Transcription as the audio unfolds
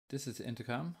This is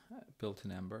intercom built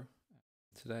in Ember.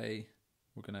 Today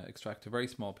we're going to extract a very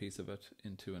small piece of it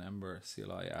into an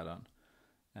ember-cli add-on.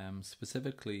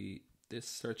 Specifically this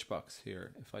search box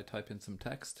here, if I type in some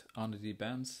text on the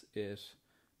debounce, it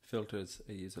filters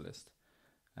a user list.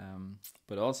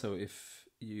 But also if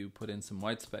you put in some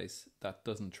white space, that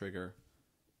doesn't trigger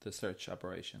the search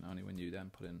operation, only when you then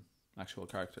put in actual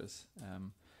characters.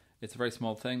 It's a very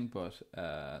small thing, but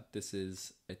this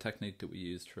is a technique that we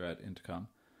use throughout intercom.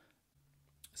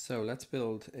 So let's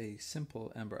build a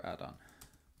simple Ember add-on.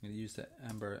 I'm going to use the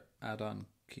ember-addon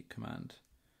command.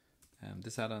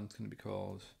 This add-on is going to be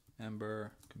called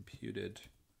ember computed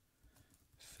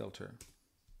filter.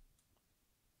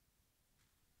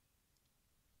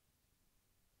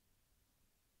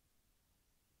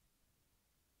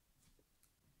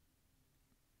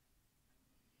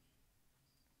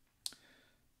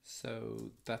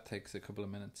 So that takes a couple of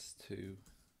minutes to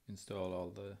install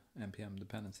all the npm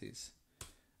dependencies.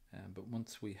 But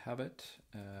once we have it,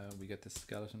 we get this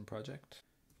skeleton project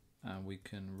and we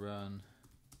can run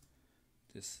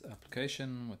this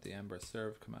application with the ember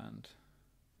serve command.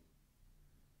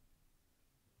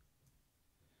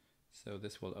 So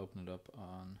this will open it up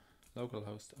on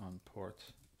localhost on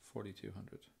port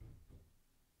 4200.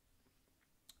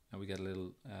 And we get a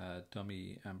little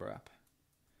dummy Ember app.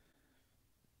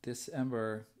 This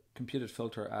Ember computed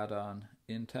filter add-on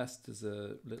in test is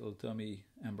a little dummy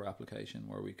Ember application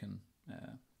where we can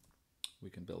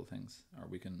build things, or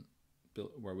we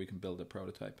can build a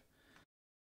prototype.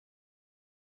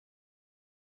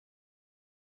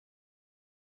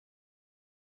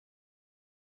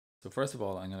 So first of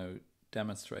all, I'm going to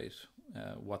demonstrate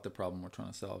what the problem we're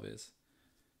trying to solve is.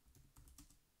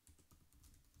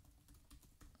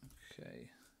 Okay.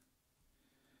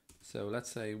 So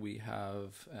let's say we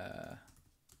have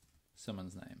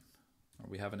someone's name, or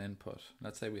we have an input.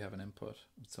 Let's say we have an input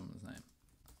with someone's name.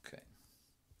 Okay.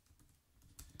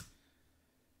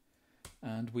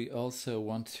 And we also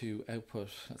want to output,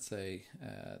 let's say,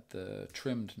 the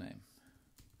trimmed name.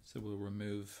 So we'll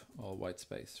remove all white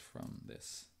space from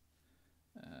this.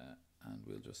 And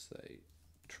we'll just say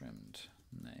trimmed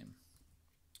name.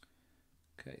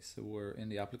 Okay, so we're in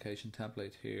the application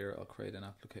template here. I'll create an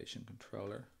application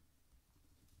controller.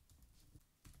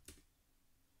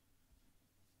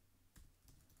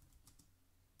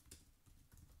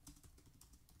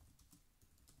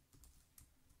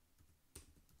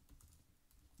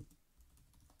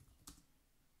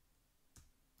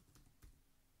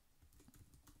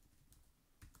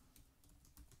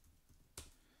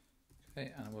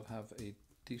 Okay, and we'll have a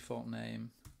default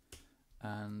name,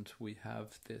 and we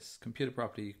have this computer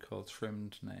property called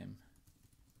trimmed name,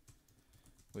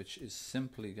 which is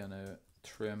simply going to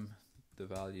trim the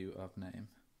value of name.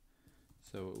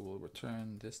 So it will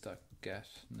return this.get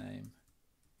name.trim,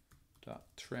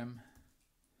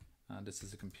 and this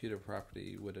is a computer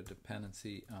property with a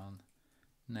dependency on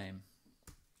name.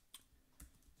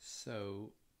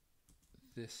 So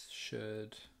this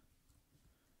should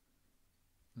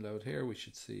load here. We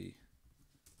should see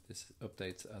this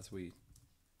updates as we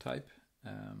type.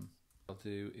 What I'll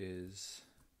do is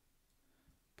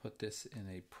put this in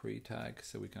a pre-tag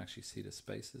so we can actually see the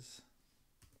spaces.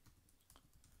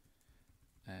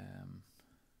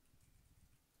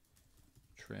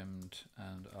 Trimmed,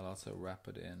 and I'll also wrap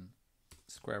it in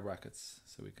square brackets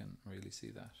so we can really see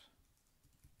that.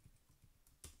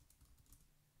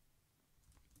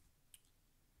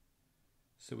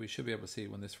 So we should be able to see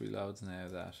when this reloads now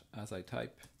that as I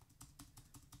type,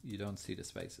 you don't see the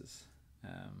spaces.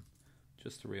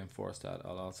 Just to reinforce that,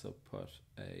 I'll also put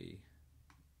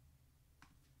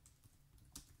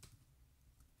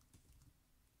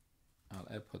I'll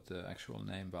output the actual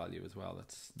name value as well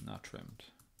that's not trimmed.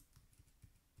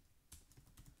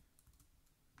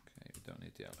 Okay, we don't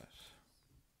need the outlet.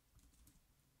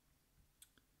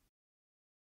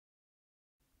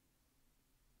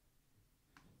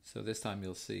 So this time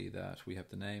you'll see that we have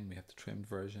the name, we have the trimmed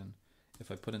version.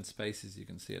 If I put in spaces, you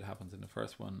can see it happens in the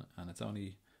first one, and it's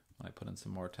only when I put in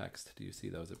some more text do you see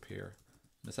those appear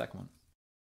in the second one.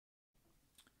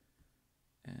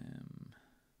 I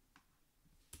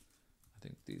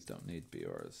think these don't need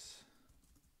BRs.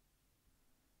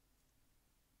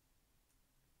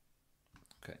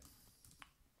 Okay.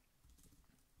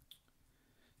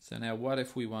 So now what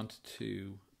if we want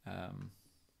to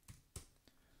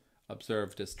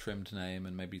observe this trimmed name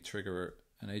and maybe trigger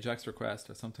an AJAX request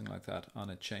or something like that on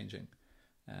it changing?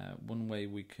 One way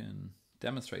we can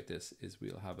demonstrate this is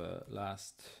we'll have a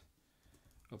last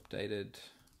updated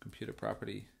computer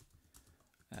property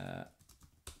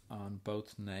on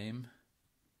both name.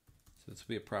 So this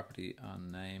will be a property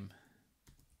on name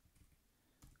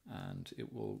and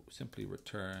it will simply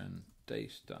return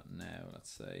date.now, let's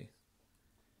say.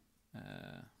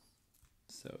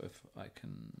 So if I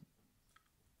can,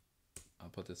 I'll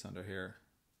put this under here,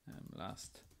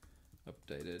 last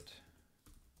updated.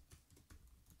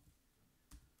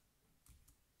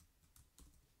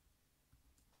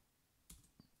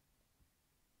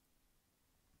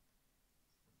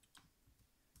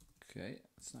 Okay,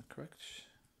 that's not correct.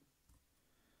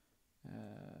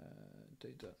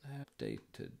 Date.now,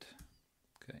 dated.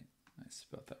 Okay, I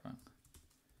spelled that wrong.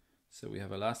 So we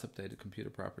have a last updated computer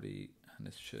property, and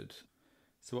this should,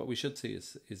 so what we should see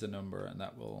is a number, and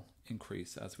that will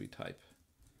increase as we type,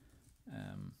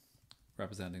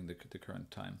 representing the current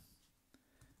time.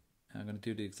 And I'm going to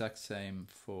do the exact same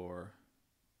for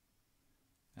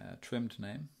trimmed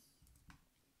name.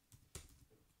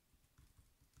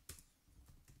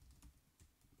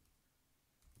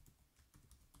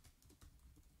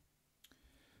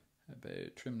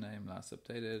 About trim name last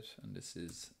updated, and this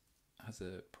has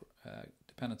a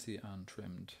dependency on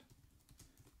trimmed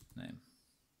name.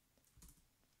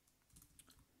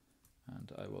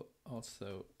 And I will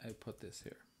also output this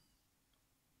here.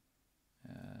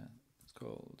 It's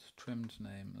called trimmed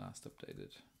name last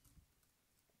updated.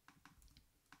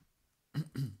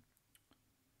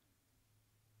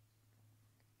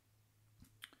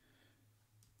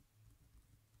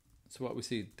 So what we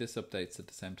see, this updates at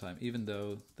the same time, even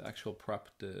though the actual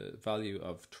the value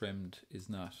of trimmed is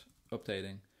not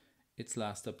updating, its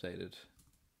last updated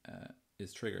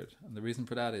is triggered. And the reason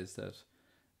for that is that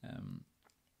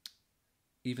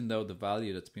even though the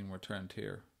value that's being returned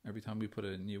here, every time we put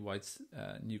a new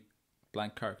new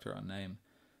blank character on name,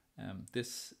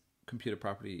 this computer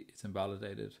property is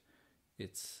invalidated.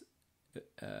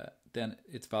 Then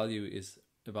its value is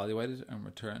evaluated and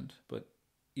returned, but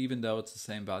even though it's the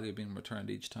same value being returned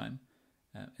each time,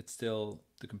 it's still,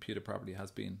 the computer property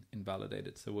has been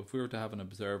invalidated. So if we were to have an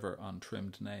observer on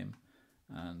trimmed name,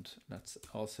 and let's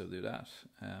also do that.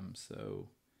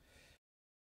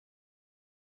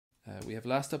 We have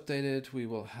last updated, we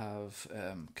will have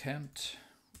count.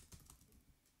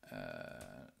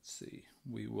 Let's see,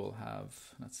 we will have,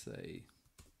 let's say,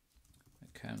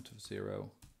 a count of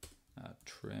 0,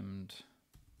 trimmed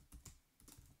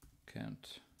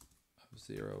count of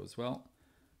 0 as well.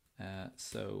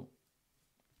 So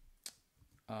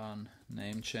on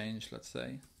name change, let's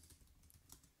say,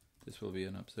 this will be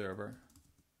an observer.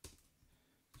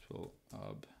 This will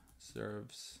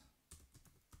observes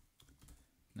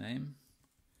name.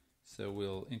 So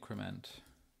we'll increment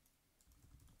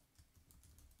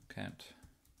count.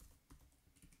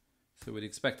 So we'd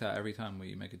expect that every time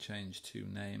we make a change to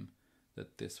name,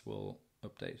 that this will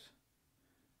update.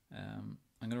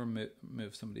 I'm going to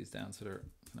remove some of these down so they're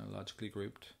kind of logically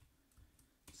grouped.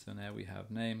 So now we have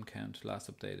name, count,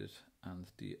 last updated, and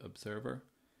the observer.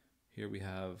 Here we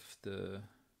have the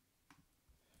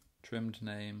trimmed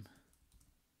name,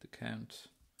 the count,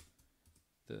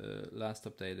 the last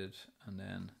updated, and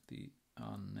then the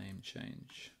on name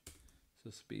change. So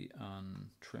this will be on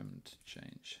trimmed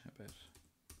change. How about?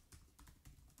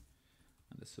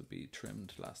 And this will be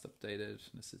trimmed last updated.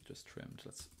 This is just trimmed.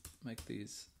 Let's make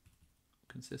these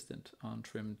consistent. On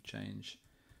trimmed change.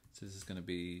 So this is going to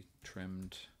be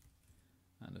trimmed,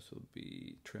 and this will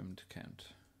be trimmed count.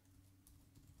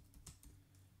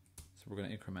 So we're going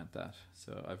to increment that.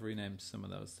 So I've renamed some of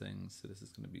those things. So this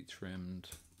is going to be trimmed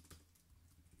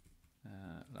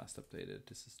last updated.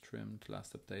 This is trimmed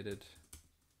last updated.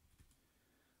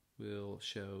 We'll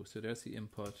show, so there's the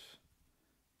input.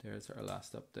 There's our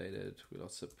last updated. We'll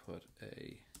also put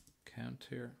a count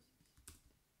here.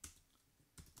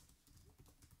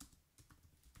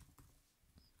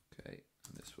 Okay,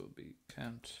 and this will be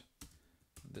count.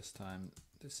 And this time,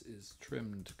 this is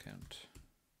trimmed count.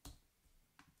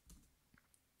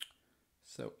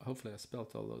 So hopefully I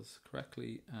spelt all those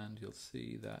correctly, and you'll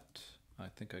see that I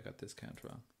think I got this count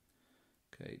wrong.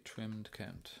 Okay, trimmed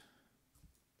count.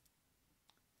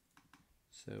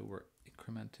 So we're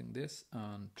incrementing this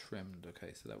on trimmed.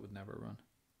 Okay, so that would never run.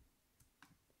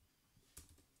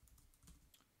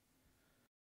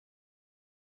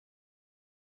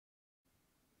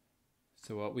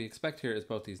 So what we expect here is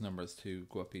both these numbers to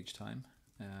go up each time.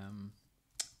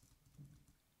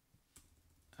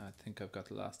 I think I've got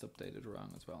the last updated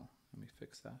wrong as well. Let me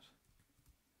fix that.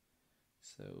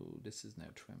 So this is now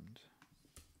trimmed.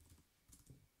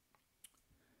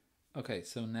 Okay,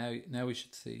 so now we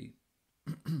should see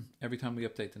every time we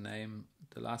update the name,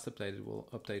 the last updated will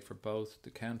update for both. The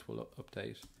count will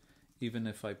update, even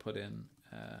if I put in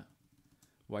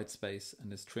white space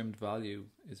and this trimmed value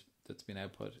that's been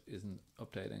output isn't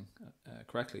updating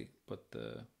correctly, but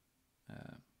the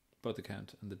both the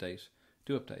count and the date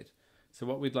do update. So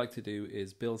what we'd like to do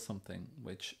is build something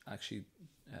which actually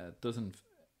doesn't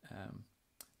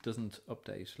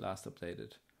update last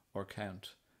updated or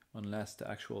count unless the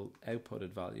actual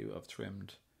outputted value of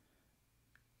trimmed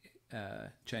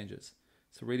changes.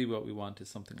 So really what we want is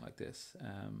something like this.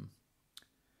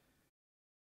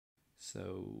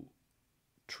 So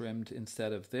trimmed,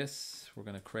 instead of this, we're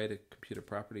going to create a computer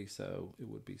property, so it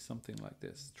would be something like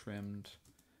this, trimmed,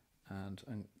 and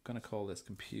I'm going to call this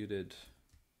computed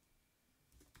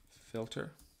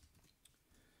filter.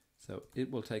 So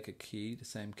it will take a key, the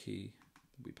same key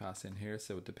that we pass in here,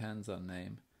 so it depends on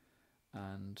name,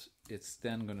 and it's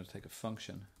then going to take a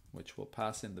function which will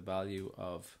pass in the value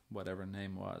of whatever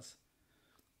name was,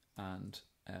 and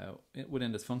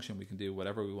within this function we can do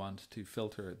whatever we want to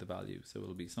filter the value. So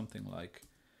it'll be something like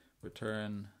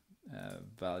return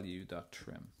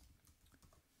value.trim.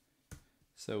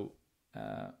 So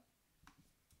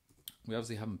we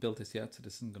obviously haven't built this yet, so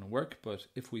this isn't going to work, but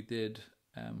if we did,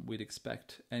 we'd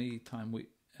expect any time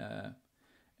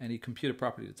any computer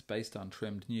property that's based on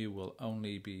trimmed new will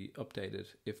only be updated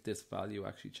if this value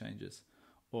actually changes,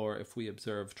 or if we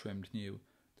observe trimmed new,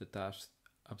 that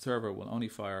observer will only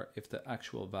fire if the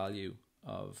actual value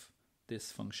of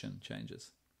this function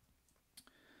changes.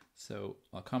 So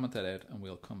I'll comment that out and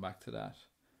we'll come back to that.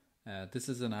 This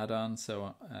is an add-on,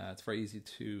 so it's very easy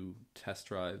to test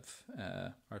drive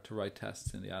or to write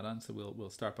tests in the add-on, so we'll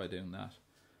start by doing that.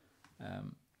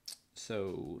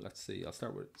 So let's see, I'll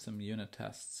start with some unit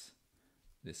tests.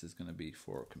 This is going to be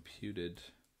for computed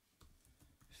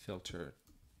filter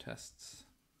tests.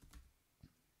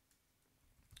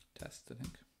 I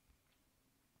think.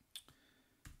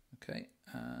 Okay,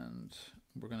 and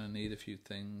we're going to need a few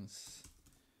things.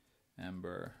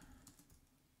 Ember.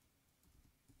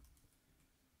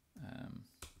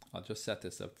 I'll just set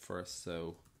this up first,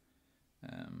 so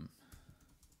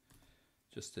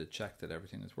just to check that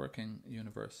everything is working.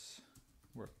 Universe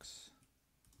works.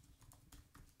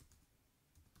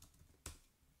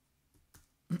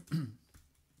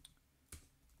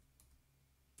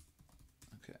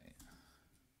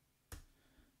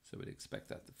 So we'd expect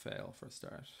that to fail for a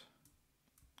start.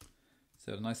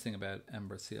 So the nice thing about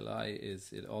ember.cli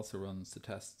is it also runs the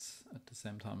tests at the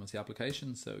same time as the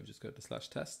application. So just go to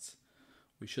 /tests.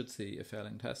 We should see a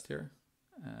failing test here.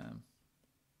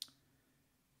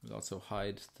 We'll also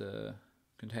hide the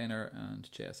container and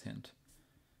JS hint.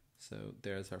 So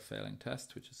there's our failing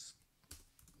test, which is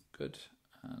good,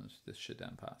 and this should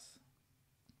then pass.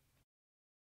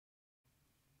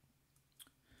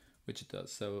 Which it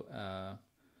does. So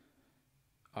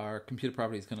our computer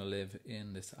property is going to live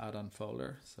in this add-on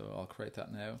folder, so I'll create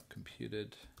that now.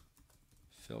 Computed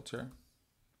filter,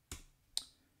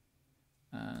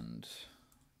 and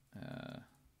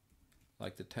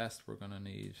like the test, we're going to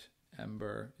need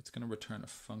ember. It's going to return a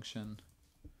function.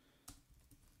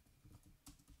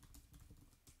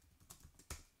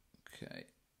 Okay,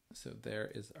 so there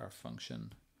is our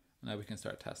function. Now we can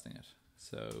start testing it.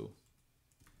 So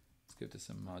let's give this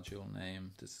a module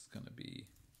name. This is going to be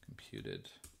computed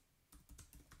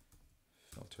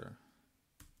filter.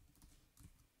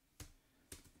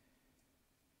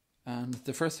 And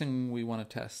the first thing we want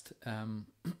to test,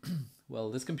 well,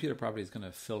 this computer property is going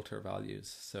to filter values.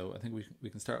 So I think we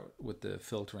can start with the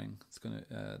filtering. It's going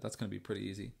to that's going to be pretty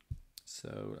easy.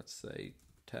 So let's say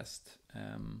test.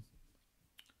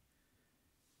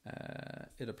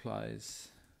 It applies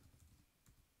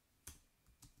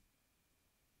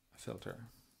a filter.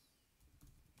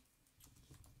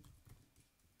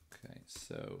 Okay,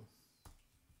 so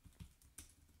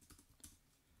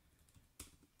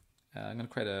I'm going to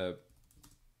create a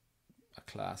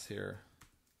class here.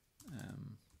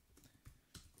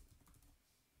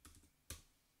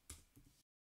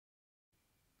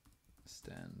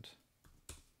 Extend.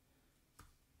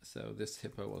 So this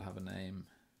hippo will have a name.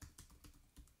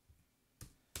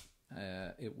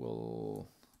 It will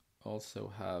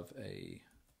also have a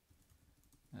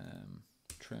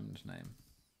trimmed name.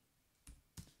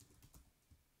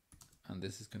 And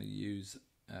this is going to use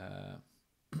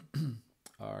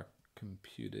our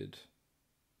computed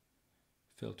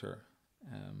filter,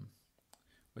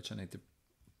 which I need to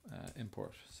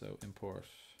import. So import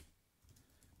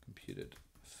computed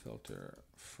filter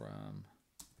from,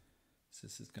 so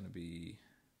this is going to be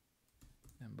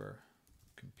ember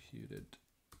computed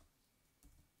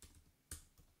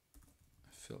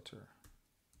filter.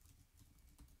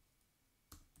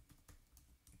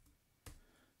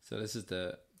 So this is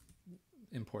the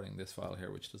importing this file here,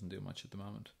 which doesn't do much at the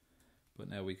moment, but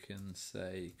now we can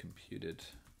say computed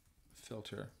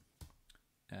filter.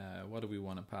 What do we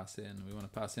want to pass in? We want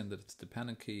to pass in that its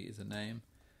dependent key is a name,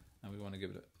 and we want to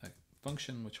give it a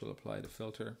function which will apply the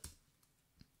filter.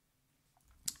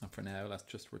 And for now, let's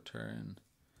just return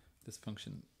this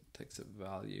function takes a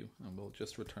value, and we'll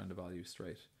just return the value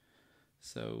straight.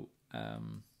 So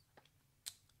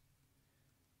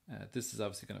this is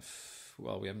obviously going to,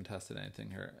 well, we haven't tested anything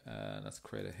here. Let's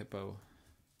create a hippo.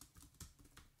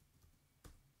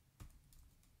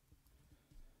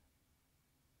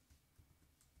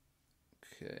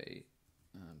 Okay,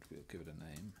 and we'll give it a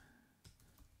name.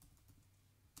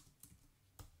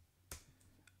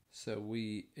 So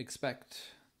we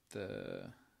expect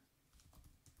the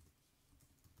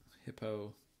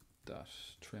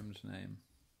hippo.trimmed name.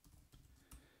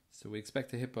 So we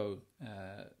expect the hippo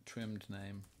trimmed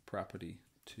name property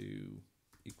to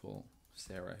equal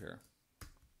Sarah here.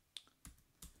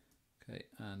 Okay,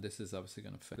 and this is obviously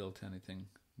going to build anything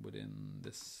within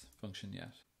this function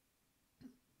yet.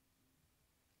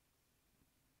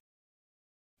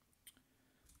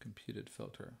 Computed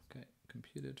filter. Okay,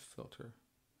 computed filter.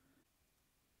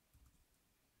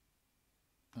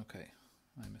 Okay,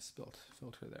 I misspelled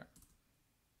filter there.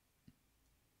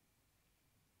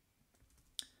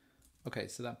 Okay,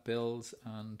 so that builds,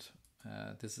 and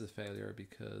this is a failure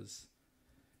because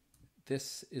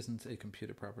this isn't a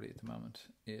computed property at the moment.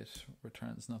 It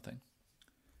returns nothing.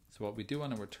 So what we do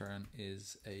want to return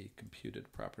is a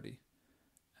computed property.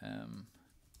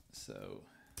 So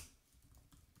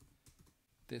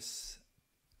this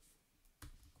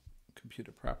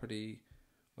computed property,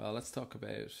 well, let's talk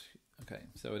about, okay,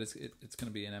 so it's going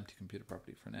to be an empty computed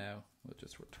property for now. We'll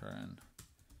just return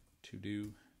to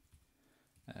do.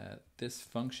 This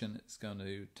function is going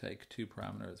to take two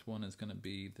parameters. One is going to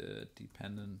be the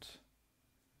dependent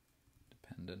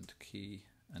key,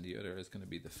 and the other is going to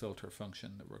be the filter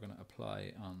function that we're going to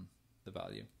apply on the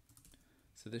value.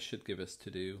 So this should give us to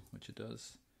do, which it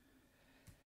does.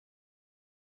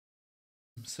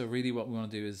 So really what we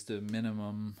want to do is the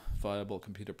minimum viable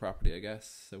computer property, I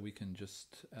guess. So we can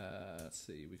just let's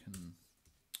see,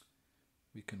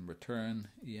 we can return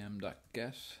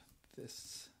em.get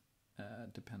this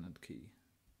dependent key.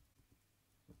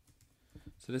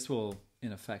 So this will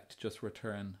in effect just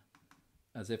return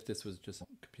as if this was just a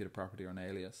computer property or an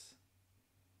alias.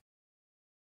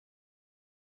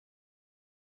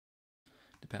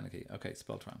 Dependent key. Okay,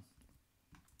 spelled wrong.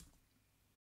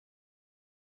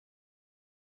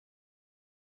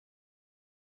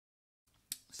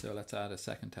 So let's add a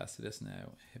second test to this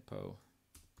now. Hippo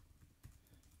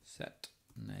set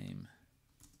name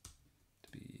to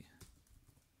be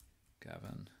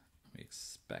Gavin. We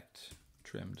expect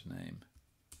trimmed name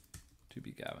to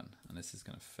be Gavin, and this is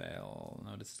going to fail.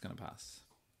 No, this is going to pass.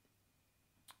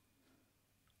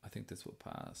 I think this will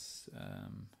pass.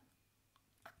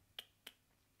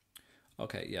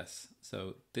 Okay, yes.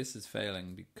 So this is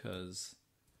failing because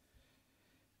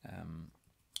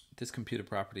this computer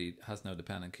property has no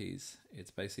dependent keys. It's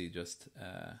basically just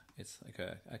it's like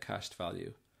a cached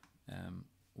value.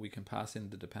 We can pass in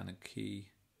the dependent key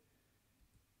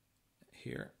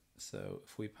here. So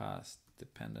if we pass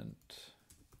dependent,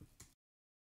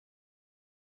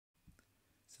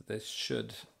 so this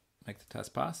should make the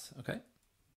test pass. Okay.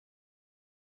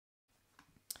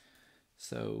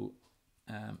 So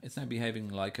it's now behaving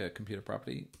like a computer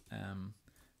property.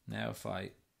 Now if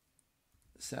I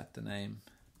set the name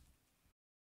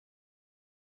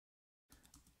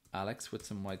Alex with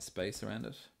some white space around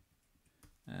it,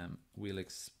 we'll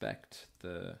expect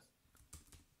the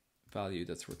value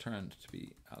that's returned to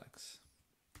be Alex.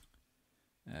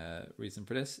 Reason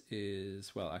for this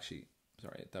is, well, actually,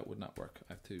 sorry, that would not work.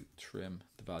 I have to trim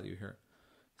the value here.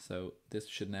 So this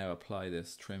should now apply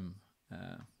this trim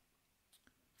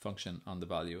function on the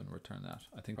value and return that.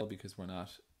 I think because we're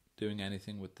not doing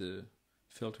anything with the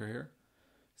filter here.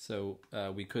 So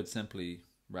we could simply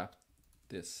wrap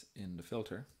this in the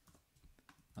filter,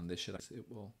 and this should, it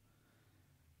will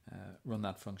run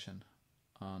that function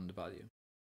on the value.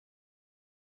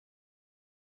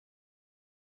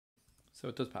 So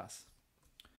it does pass.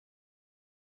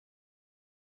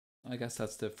 I guess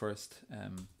that's the first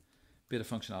bit of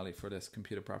functionality for this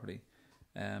computer property.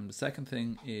 The second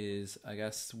thing is, I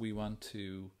guess we want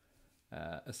to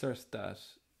assert that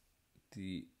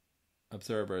the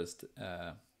observers,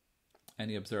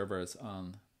 any observers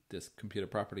on this computer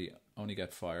property only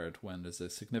get fired when there's a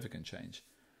significant change.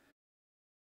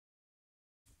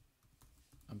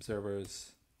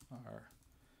 Observers are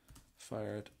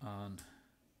fired on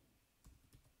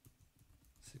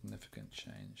significant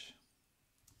change.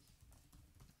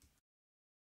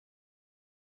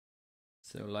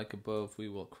 So like above, we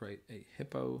will create a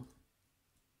hippo.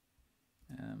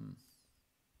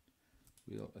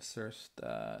 We'll assert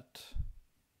that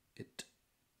it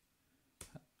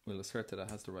we'll assert that it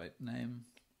has the right name.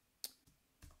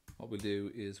 What we'll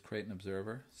do is create an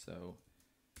observer. So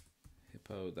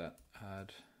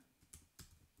hippo.add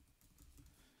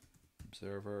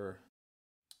observer,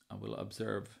 and we'll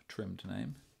observe trimmed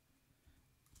name.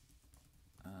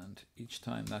 And each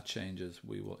time that changes,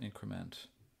 we will increment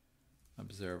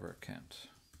observer count.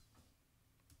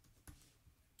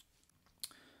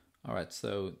 All right,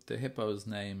 so the hippo's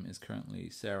name is currently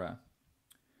Sarah.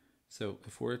 So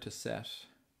if we're to set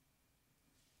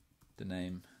the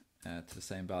name to the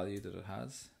same value that it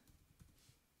has,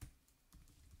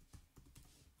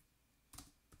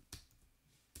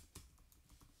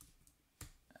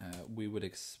 we would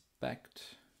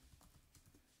expect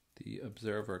the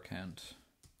observer count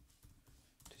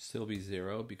to still be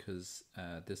 0 because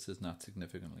this does not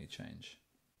significantly change.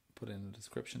 Put in a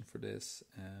description for this.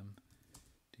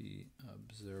 The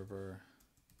observer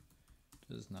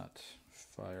does not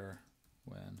fire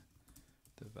when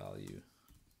the value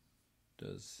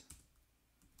does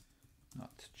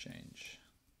not change.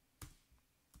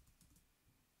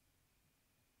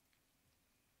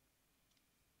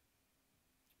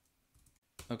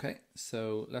 Okay,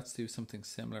 so let's do something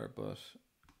similar, but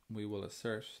we will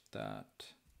assert that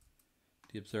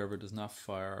the observer does not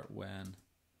fire when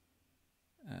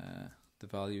the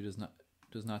value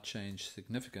does not change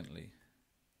significantly.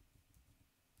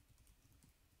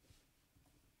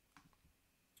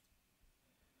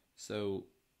 So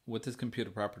with this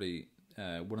computer property,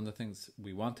 one of the things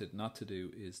we wanted not to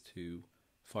do is to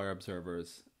fire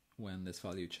observers when this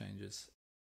value changes.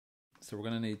 So we're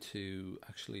going to need to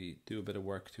actually do a bit of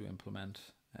work to implement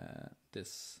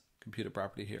this computer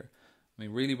property here. I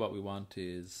mean, really what we want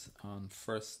is on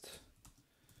first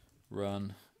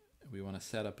run, we want to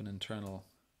set up an internal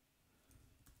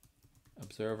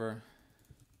observer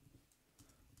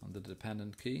on the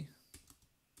dependent key.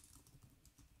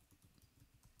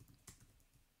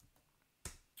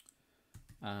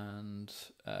 And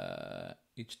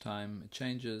each time it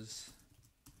changes,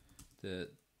 the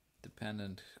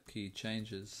dependent key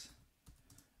changes,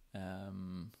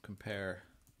 compare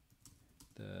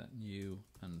the new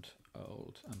and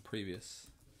old and previous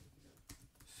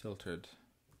filtered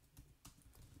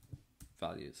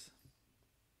values.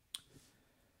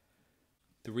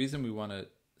 The reason we want to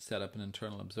set up an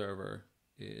internal observer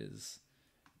is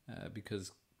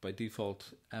because by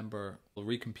default Ember will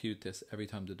recompute this every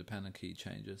time the dependent key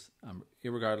changes,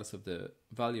 irregardless of the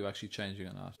value actually changing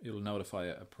or not. It will notify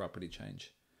a property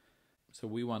change. So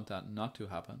we want that not to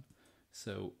happen.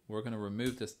 So we're going to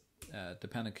remove this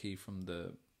dependent key from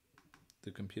the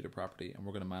computer property, and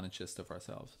we're going to manage this stuff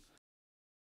ourselves.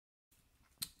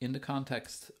 In the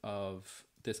context of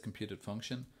this computed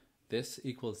function, this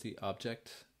equals the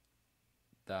object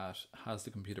that has the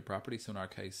computer property. So in our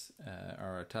case, or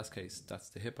our test case, that's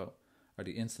the hippo, or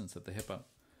the instance of the hippo.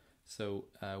 So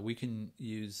we can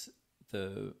use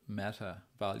the meta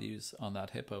values on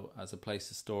that hippo as a place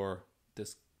to store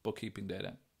this bookkeeping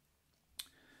data.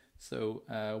 So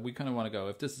we kind of want to go,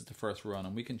 if this is the first run,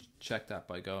 and we can check that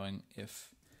by going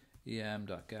if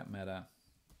em.getMeta,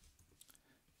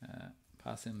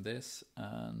 pass in this,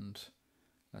 and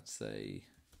let's say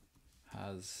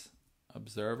has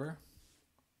observer.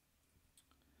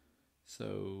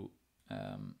 So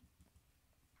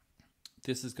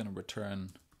this is going to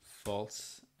return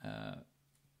false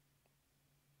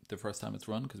the first time it's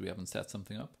run because we haven't set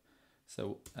something up.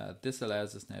 So this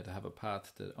allows us now to have a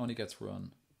path that only gets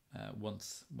run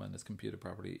once when this computer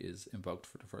property is invoked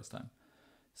for the first time.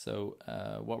 So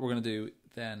what we're going to do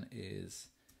then is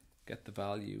get the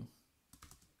value,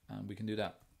 and we can do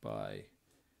that by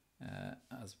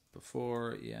as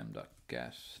before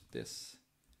em.get this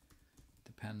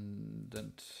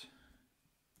dependent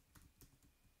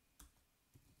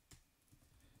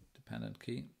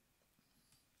key.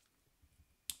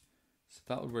 So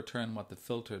that will return what the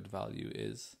filtered value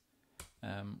is.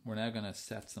 We're now going to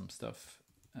set some stuff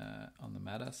on the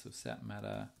meta. So set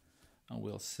meta, and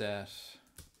we'll set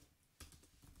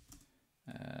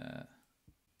that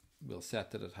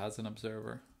it has an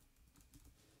observer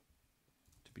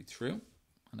to be true,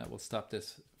 and that will stop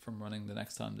this from running the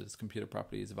next time this computer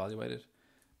property is evaluated.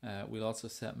 We'll also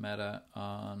set meta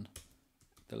on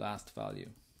the last value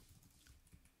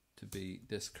to be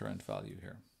this current value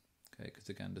here. Okay, because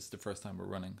again, this is the first time we're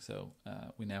running, so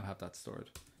we now have that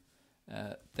stored.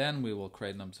 Then we will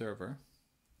create an observer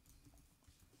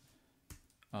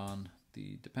on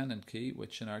the dependent key,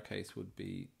 which in our case would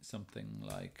be something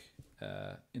like,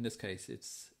 in this case,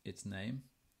 it's name.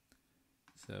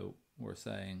 So we're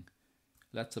saying,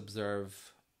 let's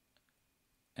observe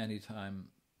anytime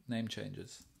name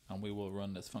changes, and we will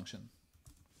run this function.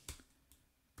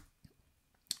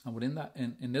 And within that,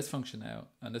 in this function now,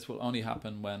 and this will only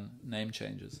happen when name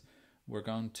changes, we're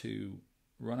going to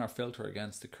run our filter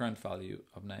against the current value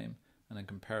of name and then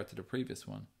compare it to the previous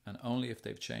one. And only if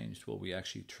they've changed will we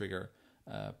actually trigger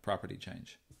a property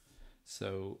change.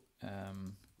 So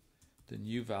the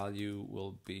new value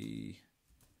will be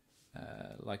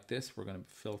like this. We're going to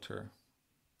filter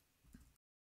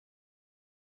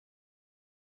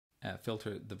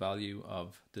the value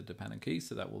of the dependent key.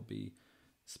 So that will be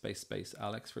space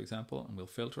Alex, for example, and we'll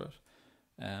filter it.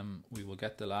 We will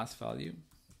get the last value,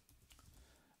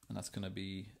 and that's going to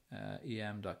be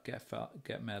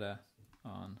em.getMeta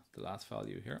on the last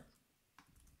value here.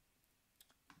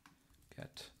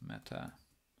 Get meta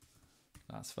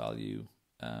last value.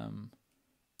 And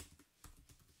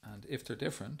if they're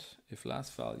different, if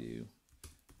last value,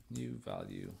 new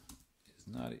value is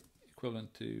not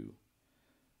equivalent to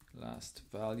last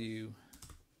value,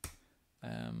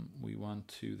 we want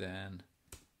to then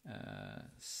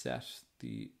set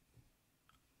the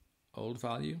old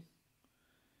value,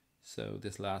 so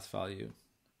this last value,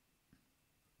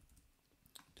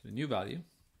 to the new value.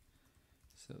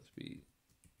 So it'll be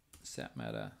set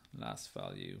meta last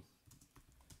value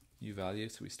new value,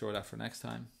 so we store that for next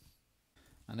time.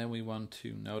 And then we want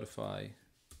to notify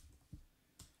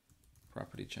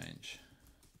property change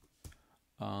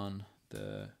on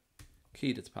the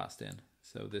key that's passed in.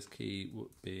 So this key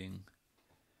being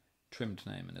trimmed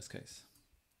name in this case.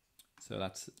 So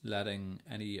that's letting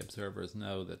any observers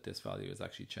know that this value is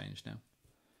actually changed now.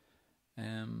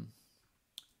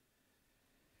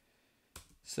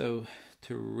 So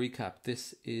to recap,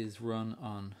 this is run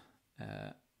on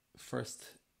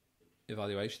first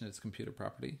evaluation of its computer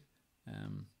property.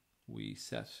 We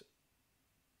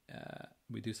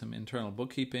do some internal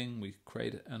bookkeeping. We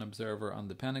create an observer on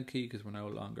the dependent key because we're no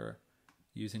longer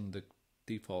using the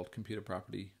default computer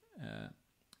property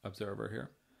observer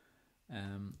here.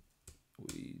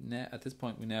 At this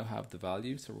point we now have the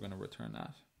value, so we're going to return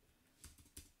that.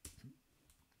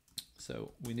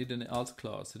 So we need an else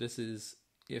clause. So this is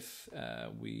if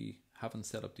we haven't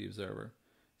set up the observer.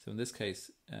 So in this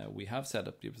case, we have set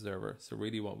up the observer. So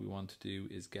really what we want to do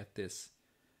is get this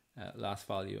last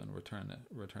value and return it.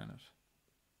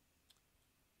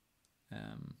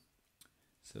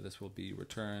 So this will be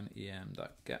return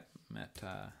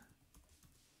em.getMeta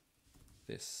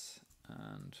this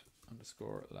and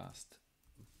underscore last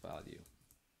value.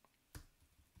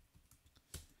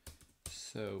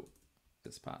 So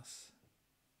this pass.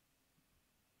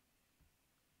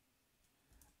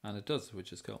 And it does,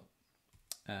 which is cool.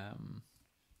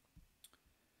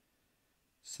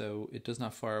 So it does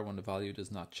not fire when the value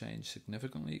does not change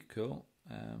significantly. Cool.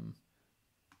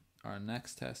 Our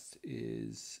next test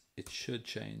is it should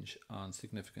change on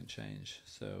significant change.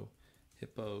 So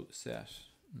hippo set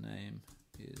name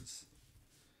is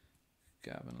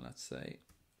Gavin, let's say,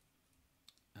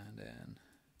 and then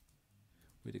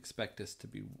we'd expect this to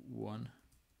be 1.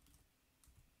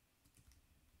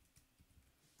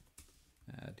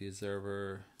 The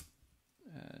observer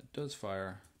does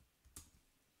fire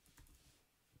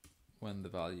when the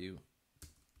value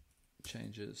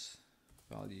changes.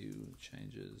 Value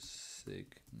changes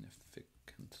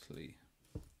significantly.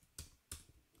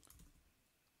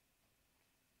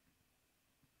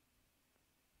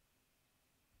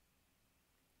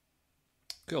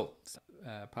 Cool.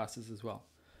 Passes as well.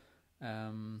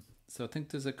 So I think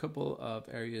there's a couple of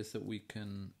areas that we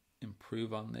can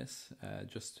improve on this,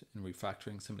 just in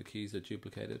refactoring. Some of the keys are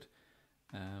duplicated.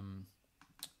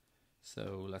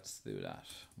 So let's do that.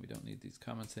 We don't need these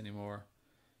comments anymore.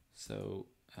 So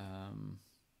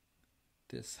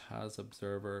this has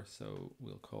observer, so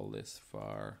we'll call this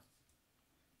var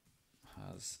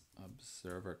has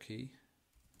observer key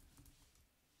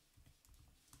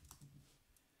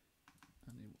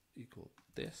and it will equal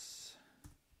this.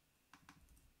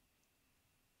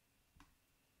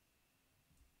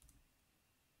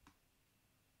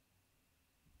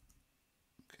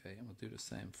 Okay, and we'll do the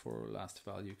same for last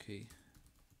value key.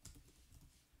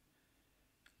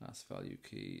 Last value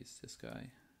key is this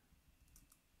guy.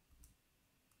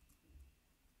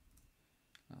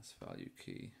 Last value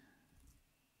key.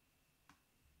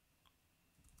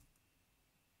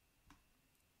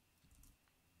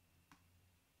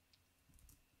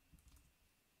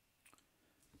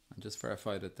 And just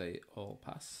verify that they all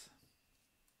pass.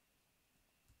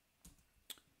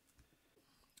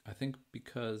 I think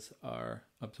because our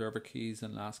observer keys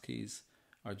and last keys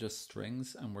are just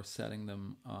strings and we're setting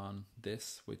them on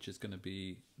this, which is going to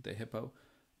be the hippo,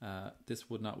 this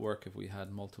would not work if we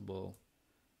had multiple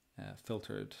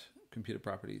filtered computer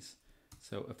properties.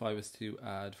 So if I was to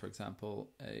add, for example,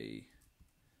 a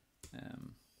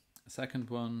a second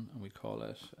one, and we call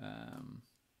it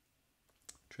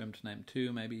trimmed name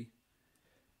 2 maybe.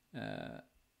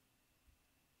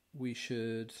 We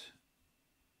should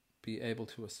be able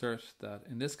to assert that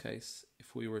in this case,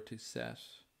 if we were to set,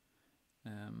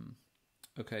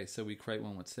 okay, so we create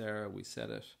one with Sarah, we set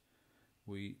it,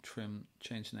 we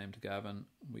change the name to Gavin,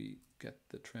 we get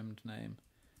the trimmed name.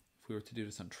 If we were to do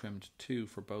this on trimmed 2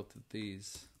 for both of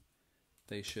these,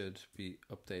 they should be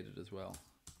updated as well.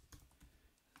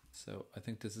 So I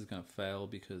think this is going to fail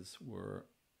because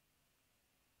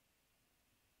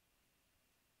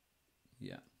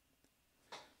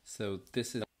so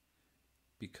this is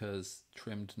because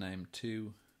trimmed name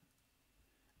 2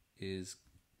 is,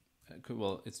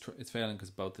 well, it's failing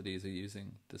because both of these are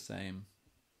using the same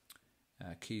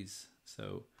keys.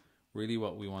 So really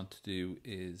what we want to do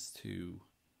is to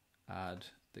add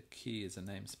the key as a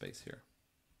namespace here.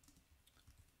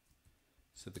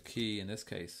 So the key in this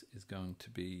case is going to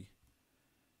be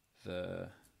the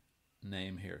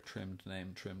name here, trimmed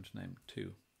name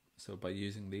 2. So by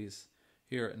using these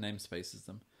here, it namespaces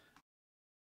them.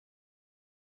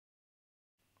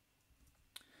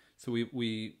 So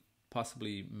we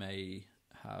possibly may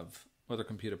have other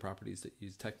computer properties that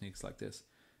use techniques like this.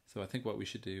 So I think what we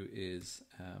should do is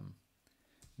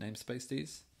namespace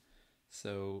these.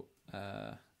 So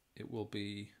it will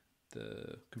be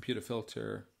the computer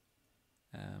filter,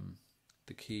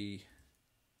 the key,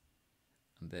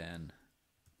 and then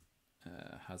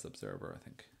has observer, I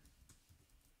think.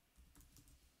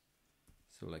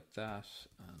 So like that,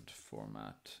 and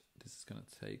format. This is going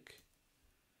to take,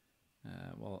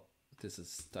 well, this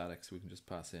is static, so we can just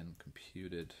pass in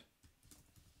computed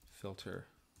filter.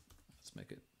 Let's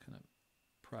make it kind of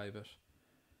private.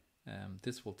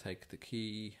 This will take the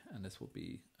key, and this will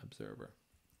be observer.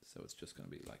 So it's just going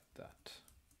to be like that.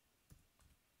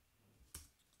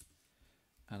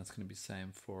 And it's going to be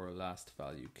same for last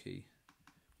value key,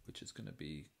 which is going to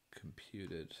be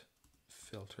computed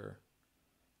filter,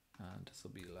 and this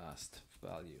will be last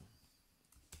value.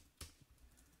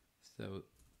 So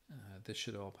this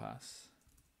should all pass,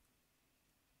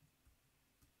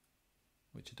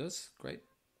 which it does. Great.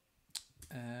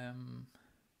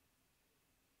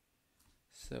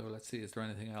 So let's see, is there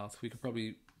anything else? We could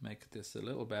probably make this a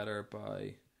little better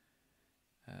by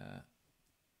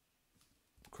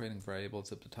creating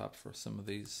variables at the top for some of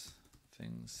these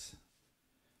things.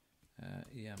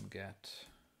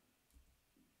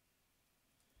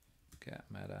 Get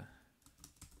meta,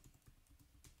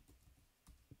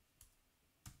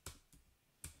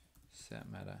 set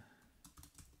meta,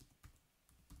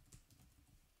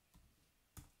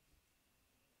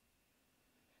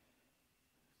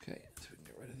 okay, so we can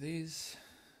get rid of these.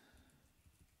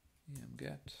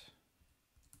 Get,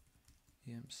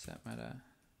 set meta,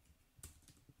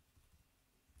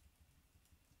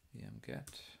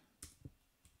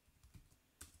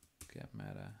 get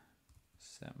meta,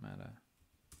 set meta,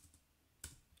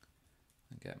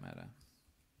 and get meta.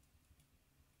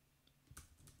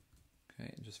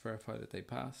 Okay, and just verify that they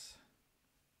pass.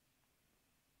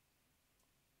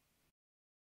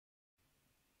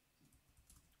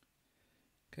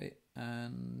 Okay,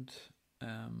 and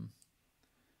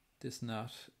this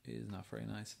not is not very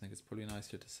nice. I think it's probably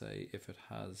nicer to say if it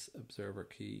has observer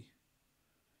key.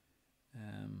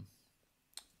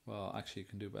 Well, actually you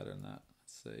can do better than that.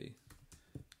 Let's say,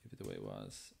 leave it the way it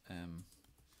was.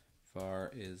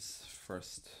 Var is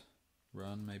first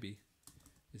run maybe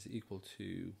is equal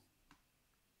to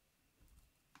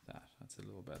that. That's a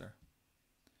little better.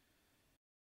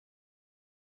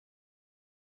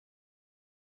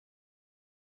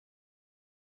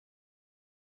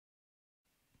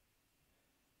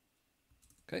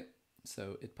 Okay,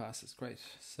 so it passes, great.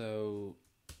 So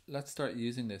let's start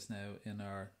using this now in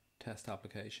our test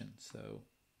application. So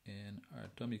in our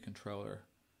dummy controller,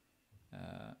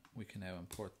 we can now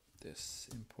import this,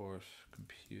 import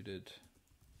computed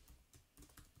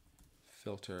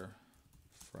filter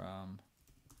from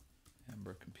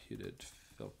ember computed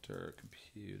filter.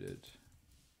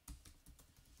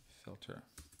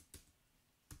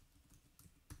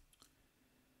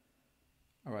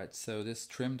 All right, so this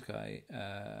trimmed guy,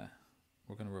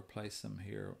 we're going to replace him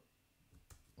here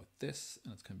with this,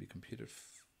 and it's going to be computed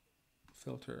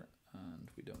filter,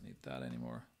 and we don't need that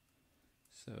anymore.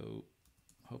 So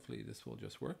hopefully this will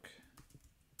just work.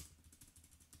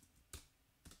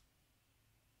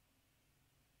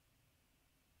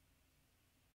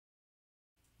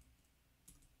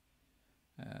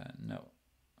 No,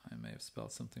 I may have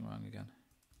spelled something wrong again.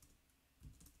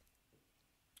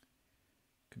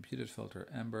 Computed filter,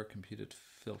 ember computed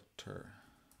filter.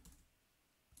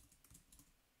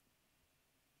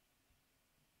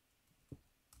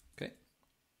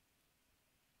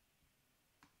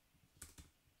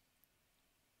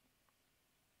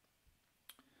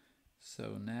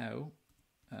 So now,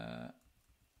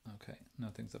 okay,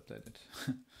 nothing's updated.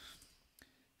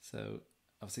 So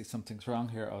obviously something's wrong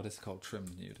here. Oh, this is called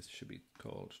trimmed new. This should be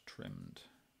called trimmed.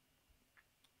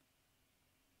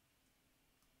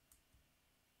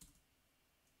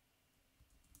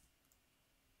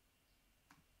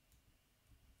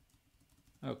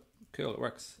 Oh, cool, it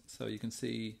works. So you can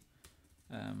see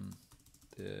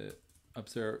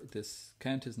this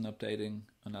count isn't updating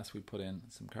unless we put in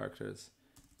some characters.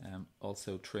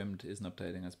 Also trimmed isn't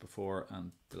updating as before,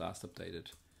 and the last updated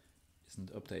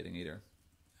isn't updating either.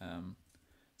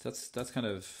 So that's kind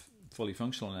of fully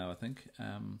functional now, I think.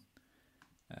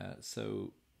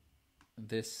 So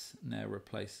this now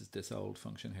replaces this old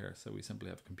function here. So we simply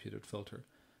have a computed filter.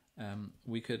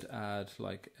 We could add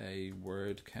like a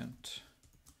word count,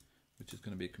 which is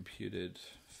going to be a computed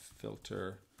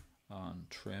filter on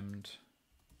trimmed,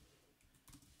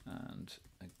 and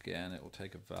again it will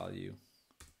take a value.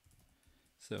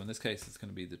 So in this case it's going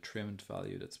to be the trimmed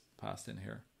value that's passed in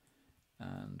here,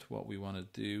 and what we want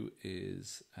to do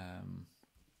is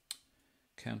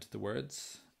count the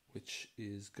words, which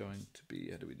is going to be,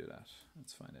 how do we do that?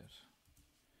 Let's find out.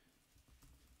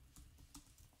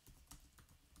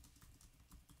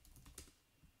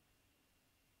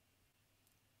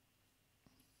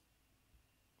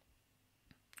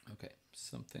 Okay,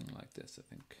 something like this, I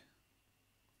think.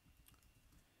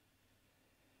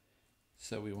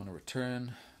 So we want to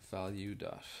return value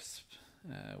dot,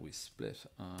 we split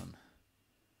on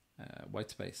white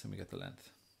space and we get the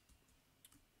length.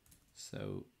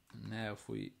 So now if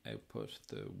we output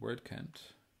the word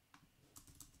count,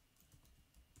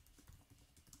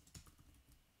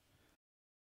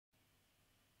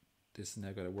 this has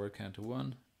now got a word count of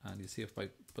 1, and you see if I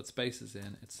put spaces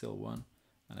in, it's still 1,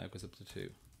 and now it goes up to 2.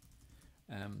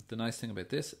 The nice thing about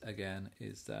this again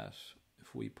is that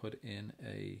if we put in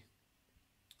a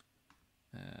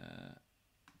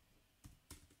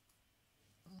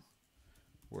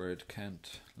word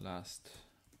count last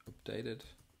updated,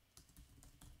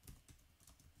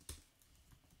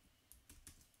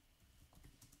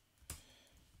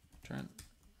 return,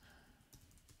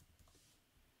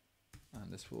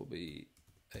 and this will be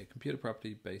a computer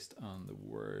property based on the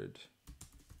word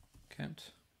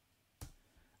count,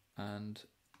 and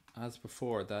as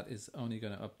before that is only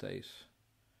going to update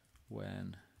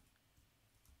when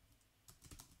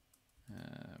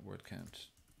word count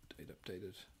date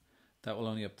updated. That will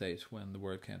only update when the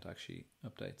word count actually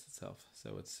updates itself.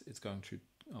 So it's going through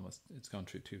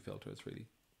two filters really.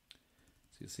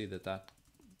 So you'll see that that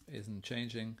isn't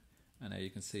changing, and now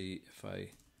you can see if I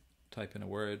type in a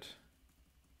word,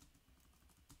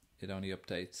 it only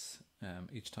updates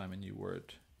each time a new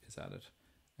word is added.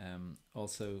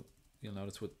 Also, you'll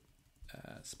notice with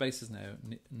spaces now,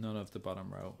 none of the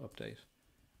bottom row update,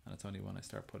 and it's only when I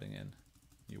start putting in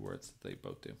new words that they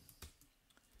both do.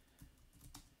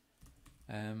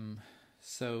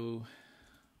 So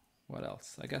what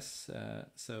else? I guess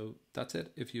so that's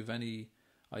it. If you have any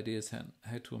ideas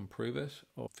how to improve it,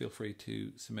 or feel free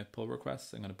to submit pull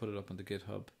requests. I'm going to put it up on the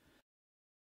GitHub